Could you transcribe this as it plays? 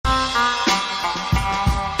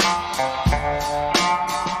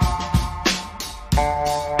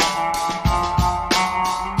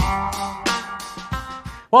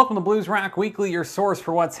Welcome to Blues Rock Weekly, your source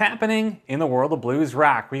for what's happening in the world of blues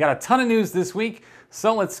rock. We got a ton of news this week,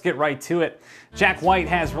 so let's get right to it. Jack White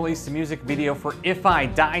has released a music video for If I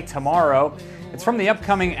Die Tomorrow. It's from the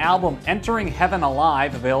upcoming album Entering Heaven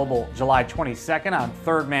Alive, available July 22nd on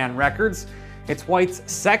Third Man Records. It's White's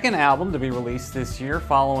second album to be released this year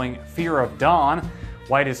following Fear of Dawn.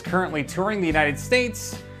 White is currently touring the United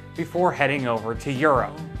States before heading over to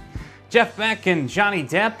Europe. Jeff Beck and Johnny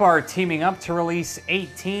Depp are teaming up to release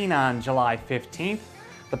 18 on July 15th.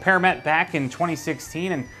 The pair met back in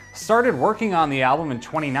 2016 and started working on the album in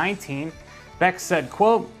 2019. Beck said,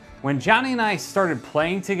 quote, "When Johnny and I started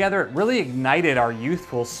playing together, it really ignited our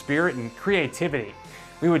youthful spirit and creativity.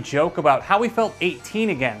 We would joke about how we felt 18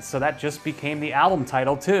 again, so that just became the album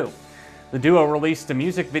title too." The duo released a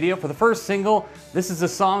music video for the first single. This is a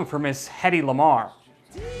song for Miss Hedy Lamarr.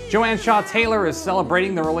 Joanne Taylor is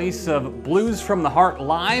celebrating the release of Blues from the Heart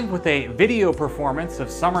Live with a video performance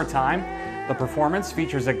of Summertime. The performance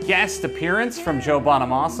features a guest appearance from Joe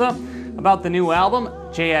Bonamassa. About the new album,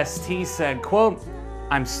 JST said, quote,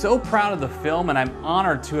 "I'm so proud of the film and I'm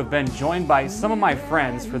honored to have been joined by some of my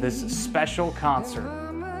friends for this special concert."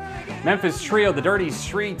 Memphis trio The Dirty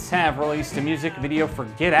Streets have released a music video for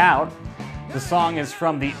Get Out. The song is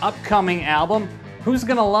from the upcoming album Who's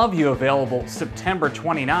Gonna Love You, available September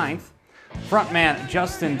 29th. Frontman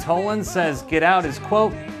Justin Tolan says Get Out is,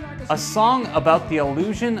 quote, "a song about the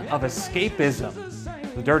illusion of escapism."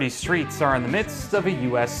 The Dirty Streets are in the midst of a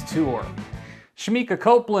US tour. Shemekia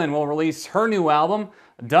Copeland will release her new album,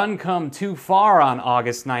 Done Come Too Far, on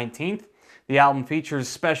August 19th. The album features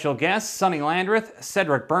special guests Sonny Landreth,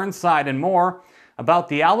 Cedric Burnside, and more. About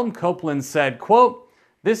the album, Copeland said, quote,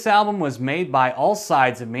 "This album was made by all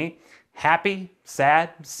sides of me. Happy, sad,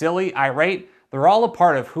 silly, irate, they're all a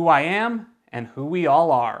part of who I am and who we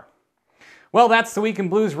all are." Well, that's the week in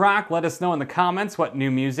blues rock. Let us know in the comments what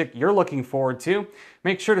new music you're looking forward to.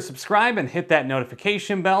 Make sure to subscribe and hit that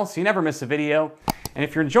notification bell so you never miss a video. And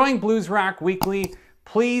if you're enjoying Blues Rock Weekly,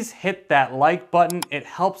 please hit that like button. It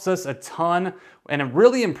helps us a ton and it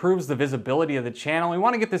really improves the visibility of the channel. We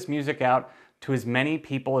want to get this music out to as many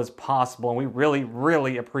people as possible, and we really,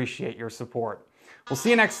 really appreciate your support. We'll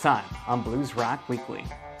see you next time on Blues Rock Weekly.